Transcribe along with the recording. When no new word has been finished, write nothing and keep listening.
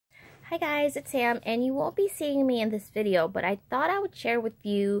Hi guys, it's Sam, and you won't be seeing me in this video, but I thought I would share with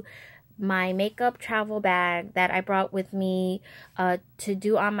you my makeup travel bag that I brought with me to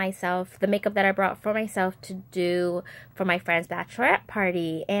do on myself, the makeup that I brought for myself to do for my friend's bachelorette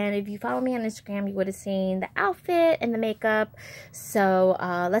party. And if you follow me on Instagram, you would have seen the outfit and the makeup. So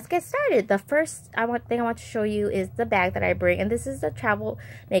let's get started. The first thing I want to show you is the bag that I bring, and this is the travel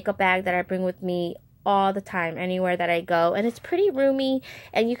makeup bag that I bring with me all the time anywhere that I go, and it's pretty roomy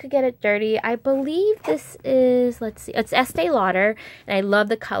and you could get it dirty. I believe this is, let's see, it's Estee Lauder, and I love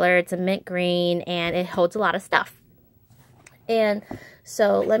the color. It's a mint green and it holds a lot of stuff. And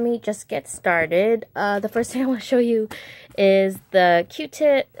so let me just get started. The first thing I want to show you is the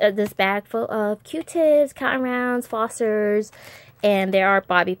Q-tip, this bag full of Q-tips, cotton rounds, flossers, and there are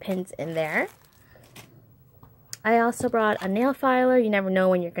bobby pins in there. I also brought a nail filer. You never know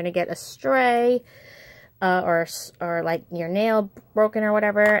when you're going to get a stray or like your nail broken or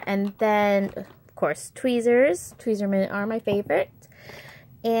whatever. And then, of course, tweezers. Tweezermen are my favorite.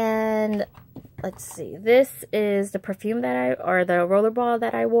 And let's see. This is the perfume that or the rollerball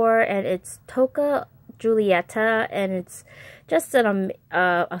that I wore. And it's Tocca Giulietta. And it's just an,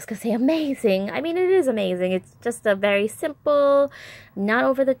 I was going to say amazing. I mean, it is amazing. It's just a very simple, not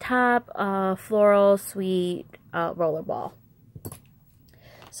over the top, floral, sweet rollerball.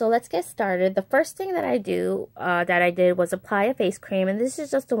 So let's get started. The first thing that I did was apply a face cream, and this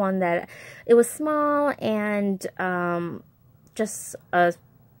is just the one that it was small and just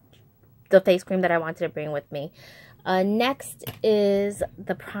the face cream that I wanted to bring with me. Next is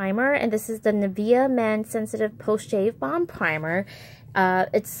the primer, and this is the Nivea Men Sensitive Post Shave Balm Primer.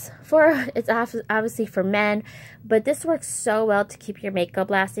 It's obviously for men, but this works so well to keep your makeup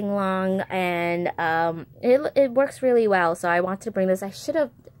lasting long, and it works really well. So I wanted to bring this. I should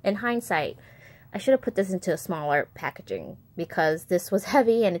have, in hindsight, I should have put this into a smaller packaging because this was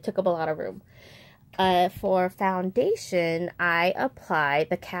heavy and it took up a lot of room. For foundation, I applied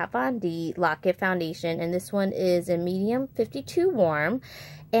the Kat Von D Lock-It Foundation, and this one is in medium 52 warm,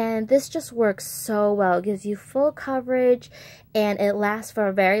 and this just works so well. It gives you full coverage and it lasts for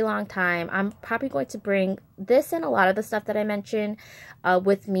a very long time. I'm probably going to bring this and a lot of the stuff that I mentioned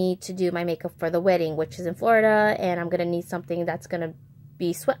with me to do my makeup for the wedding, which is in Florida, and I'm going to need something that's going to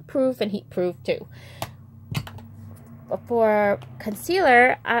be sweat proof and heat proof too. For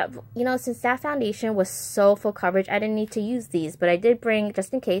concealer, you know, since that foundation was so full coverage, I didn't need to use these, but I did bring,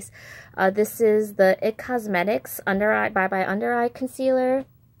 just in case, this is the IT Cosmetics Under Eye Bye Under Eye Concealer.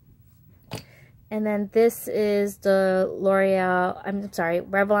 And then this is the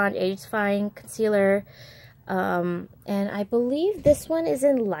Revlon Age Defying Concealer. And I believe this one is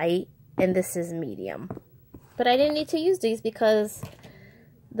in light and this is medium. But I didn't need to use these because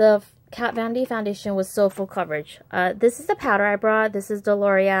the Kat Von D foundation was so full coverage. This is the powder I brought. This is the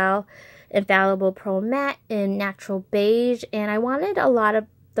L'Oreal Infallible Pro Matte in Natural Beige. And I wanted a lot of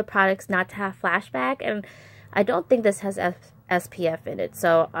the products not to have flashback. And I don't think this has SPF in it.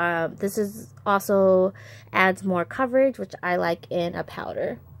 So this is also adds more coverage, which I like in a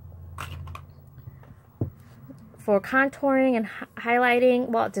powder. For contouring and highlighting,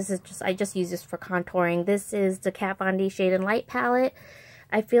 well, this is just, I just use this for contouring. This is the Kat Von D Shade and Light palette.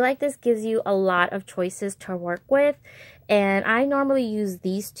 I feel like this gives you a lot of choices to work with, and I normally use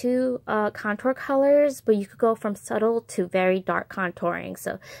these two contour colors, but you could go from subtle to very dark contouring,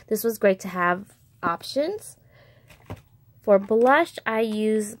 so this was great to have options. For blush, I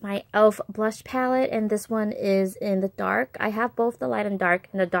use my e.l.f. blush palette, and this one is in the dark. I have both the light and dark,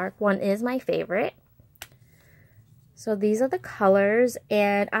 and the dark one is my favorite. So these are the colors,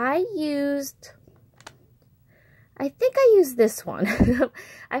 and I think I used this one.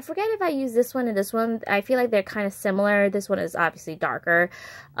 I forget if I used this one and this one. I feel like they're kind of similar. This one is obviously darker.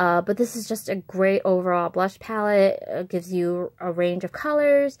 But this is just a great overall blush palette. It gives you a range of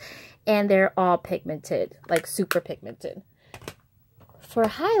colors. And they're all pigmented. Like super pigmented. For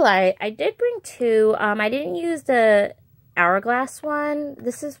highlight, I did bring two. I didn't use the Hourglass one.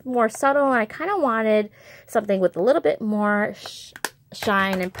 This is more subtle. And I kind of wanted something with a little bit more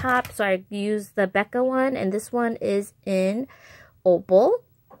shine and pop, so I used the Becca one, and this one is in Opal,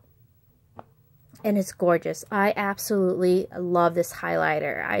 and it's gorgeous. I absolutely love this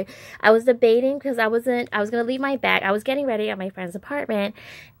highlighter. I was debating because I was gonna leave my bag. I was getting ready at my friend's apartment,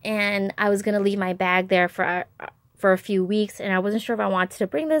 and I was gonna leave my bag there for a few weeks, and I wasn't sure if I wanted to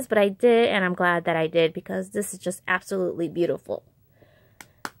bring this, but I did, and I'm glad that I did because this is just absolutely beautiful.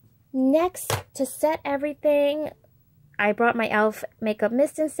 Next, to set everything, I brought my e.l.f. makeup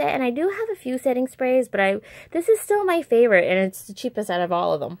mist and set, and I do have a few setting sprays, but this is still my favorite, and it's the cheapest out of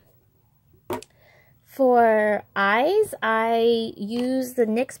all of them. For eyes, I use the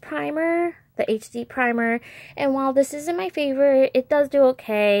NYX primer, the HD primer, and while this isn't my favorite, it does do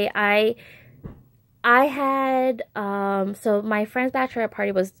okay. I had, so my friend's bachelorette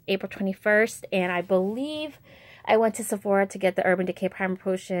party was April 21st, and I believe I went to Sephora to get the Urban Decay Primer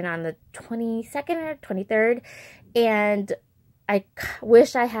Potion on the 22nd or 23rd, and I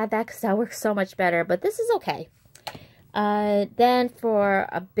wish I had that because that works so much better, but this is okay. Then for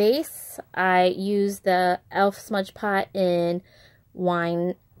a base, I use the e.l.f. Smudge Pot in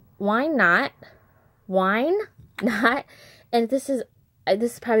Wine Not, and this is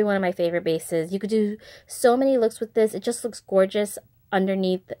probably one of my favorite bases. You could do so many looks with this. It just looks gorgeous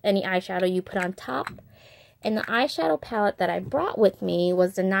underneath any eyeshadow you put on top. And the eyeshadow palette that I brought with me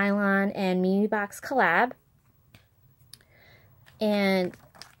was the Nylon and Mimi Box collab. And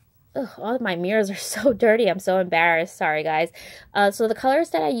all of my mirrors are so dirty. I'm so embarrassed. Sorry, guys. So the colors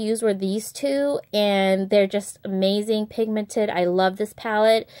that I used were these two, and they're just amazing, pigmented. I love this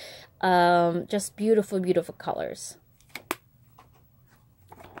palette. Just beautiful, beautiful colors.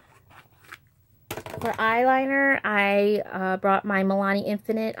 For eyeliner, I brought my Milani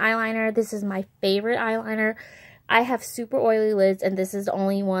Infinite eyeliner. This is my favorite eyeliner. I have super oily lids, and this is the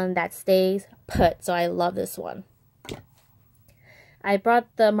only one that stays put, so I love this one. I brought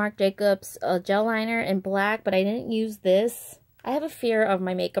the Marc Jacobs gel liner in black, but I didn't use this. I have a fear of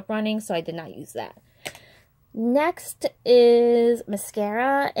my makeup running, so I did not use that. Next is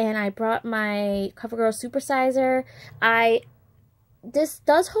mascara, and I brought my CoverGirl Supersizer. This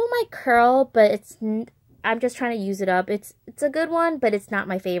does hold my curl, but I'm just trying to use it up. It's a good one, but it's not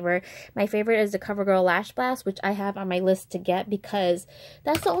my favorite. My favorite is the CoverGirl Lash Blast, which I have on my list to get because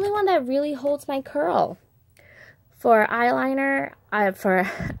that's the only one that really holds my curl. For eyeliner, for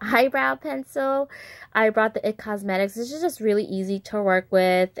eyebrow pencil, I brought the IT Cosmetics. This is just really easy to work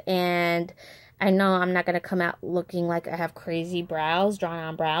with, and I know I'm not going to come out looking like I have crazy brows,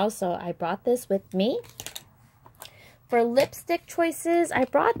 drawn-on brows, so I brought this with me. For lipstick choices, I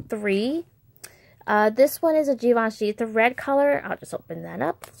brought 3. This one is a Givenchy. It's a red color. I'll just open that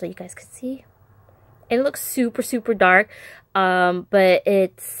up so you guys can see. It looks super, super dark, but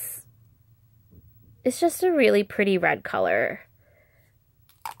it's just a really pretty red color.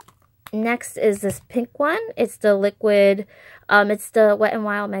 Next is this pink one. It's the liquid, it's the Wet n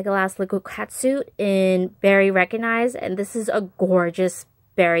Wild Mega Last Liquid Catsuit in Berry Recognize, and this is a gorgeous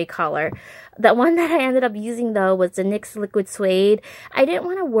berry color. The one that I ended up using though was the NYX Liquid Suede. I didn't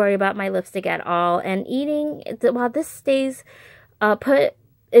want to worry about my lipstick at all, and eating, while this stays put,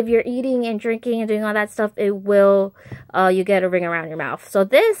 if you're eating and drinking and doing all that stuff, it will, you get a ring around your mouth. So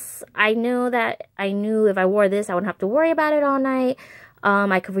this, I knew if I wore this, I wouldn't have to worry about it all night.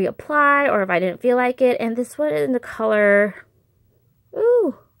 I could reapply, or if I didn't feel like it. And this one in the color,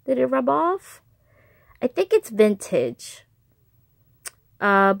 ooh, did it rub off? I think it's vintage.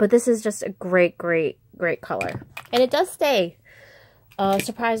 But this is just a great, great, great color. And it does stay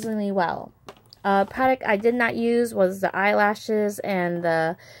surprisingly well. Product I did not use was the eyelashes and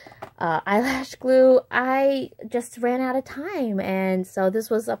the eyelash glue. I just ran out of time, and so this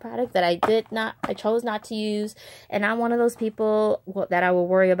was a product that I chose not to use, and I'm one of those people that I will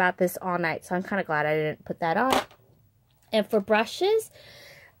worry about this all night, so I'm kind of glad I didn't put that on. And for brushes,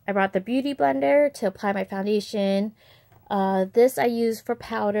 I brought the Beauty Blender to apply my foundation. This I use for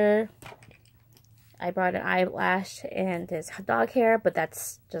powder. I brought an eyelash and this dog hair, but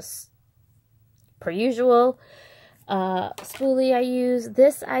that's just per usual. Spoolie I use.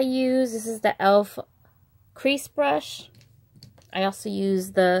 This is the e.l.f. crease brush. I also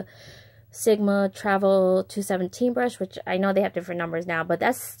use the Sigma Travel 217 brush, which I know they have different numbers now, but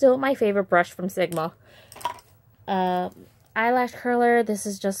that's still my favorite brush from Sigma. Eyelash curler. This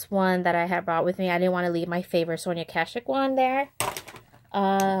is just one that I had brought with me. I didn't want to leave my favorite Sonia Kashuk one there.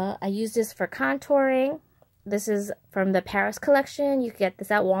 I use this for contouring. This is from the Paris collection. You can get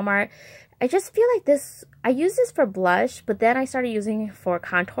this at Walmart. I just feel like this, I use this for blush, but then I started using it for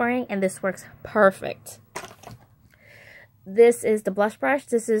contouring, and this works perfect. This is the blush brush.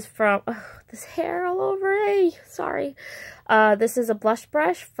 This is from, this hair all over it. Sorry. This is a blush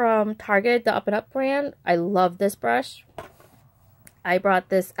brush from Target, the Up and Up brand. I love this brush. I brought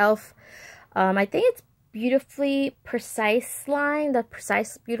this e.l.f. I think it's Beautifully Precise line, the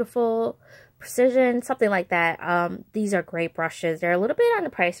Precise Beautiful Precision, something like that. These are great brushes. They're a little bit on the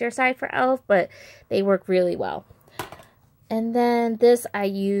pricier side for e.l.f., but they work really well. And then this I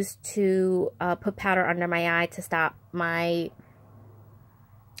use to put powder under my eye to stop my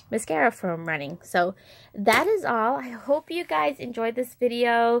mascara from running. So that is all. I hope you guys enjoyed this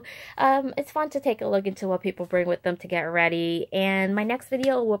video. It's fun to take a look into what people bring with them to get ready. And my next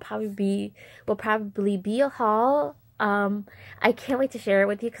video will probably be a haul. I can't wait to share it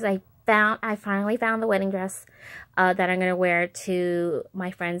with you because I finally found the wedding dress that I'm going to wear to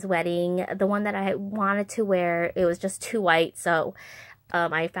my friend's wedding. The one that I wanted to wear, it was just too white, so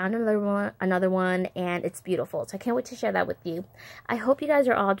I found another one, and it's beautiful. So I can't wait to share that with you. I hope you guys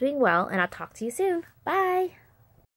are all doing well, and I'll talk to you soon. Bye!